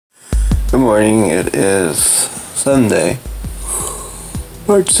morning. It is Sunday,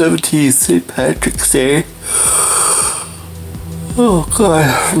 March 17th, St. Patrick's Day. Oh God.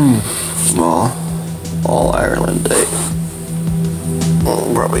 Well, All Ireland Day.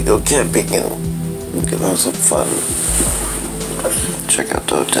 We'll probably go camping and have some fun. Check out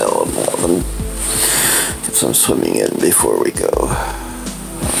the hotel and get some swimming in before we go.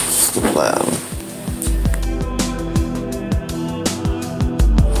 That's the plan.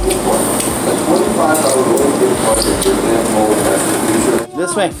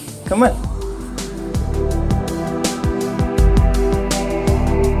 This way. Come on.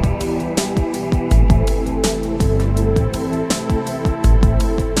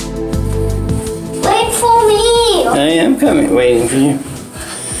 Wait for me. I am coming, waiting for you.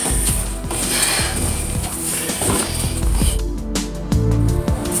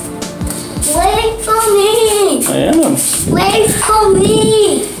 Wait for me. I am. Wait for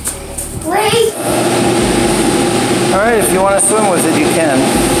me. Wait. Alright, if you want to swim with it, you can.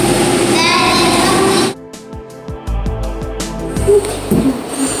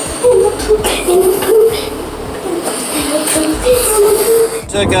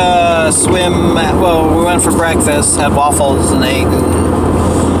 Took a swim, well, we went for breakfast, had waffles and egg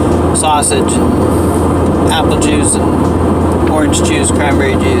and sausage, apple juice and orange juice,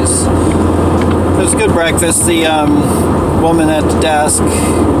 cranberry juice. It was a good breakfast. The woman at the desk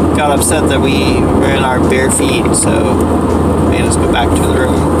got upset that we were in our bare feet, so made us go back to the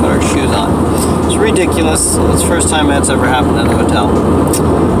room and put our shoes on. It's ridiculous. It's the first time that's ever happened in a hotel.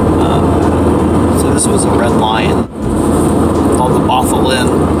 So this was a Red Lion. Called the Bothell Inn.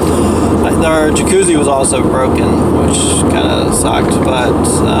 Our jacuzzi was also broken, which kind of sucked, but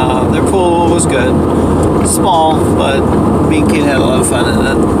their pool was good. Small, but me and Kate had a lot of fun in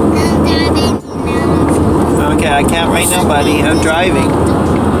it. Okay, I can't right now, buddy. I'm driving.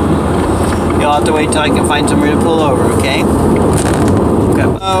 You'll have to wait till I can find somewhere to pull over, okay? Okay.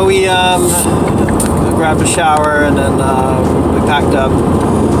 We grabbed a shower and then we packed up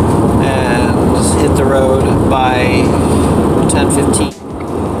and just hit the road by 10:15.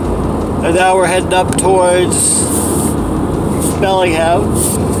 And now we're heading up towards Bellingham.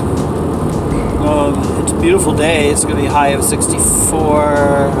 It's a beautiful day. It's going to be a high of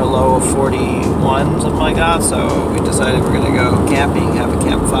 64, a low of 41, something like that. So we decided we're going to go camping, have a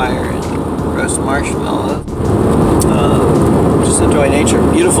campfire, and roast marshmallows. Just enjoy nature.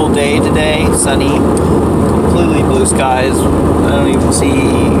 Beautiful day today, sunny, completely blue skies. I don't even see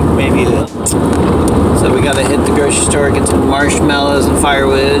maybe the... So we got to hit the grocery store, get some marshmallows and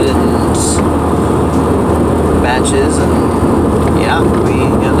firewood and matches, and yeah,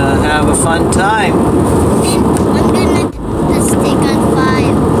 we're gonna have a fun time. I'm gonna stick on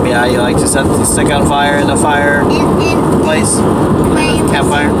fire. Yeah, you like to set the stick on fire in the fire place?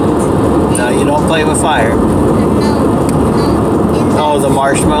 Campfire? No, you don't play with fire. Oh, the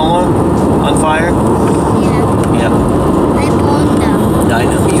marshmallow on fire? Yeah. Yeah. I burned them. I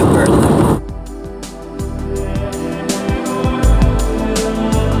know, you burned them.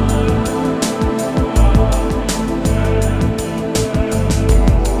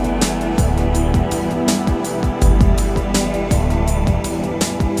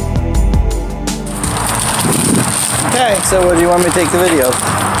 Okay, so what do you want me to take the video?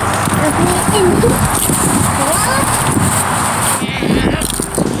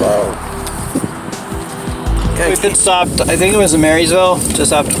 Whoa. Okay, we pit stopped, I think it was in Marysville,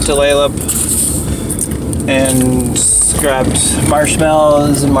 just after Leif, and grabbed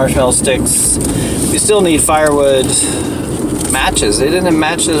marshmallows and marshmallow sticks. We still need firewood, matches. They didn't have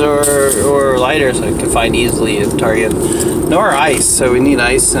matches or lighters I could find easily at Target. Nor ice, so we need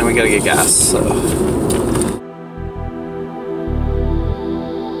ice and we gotta get gas. So.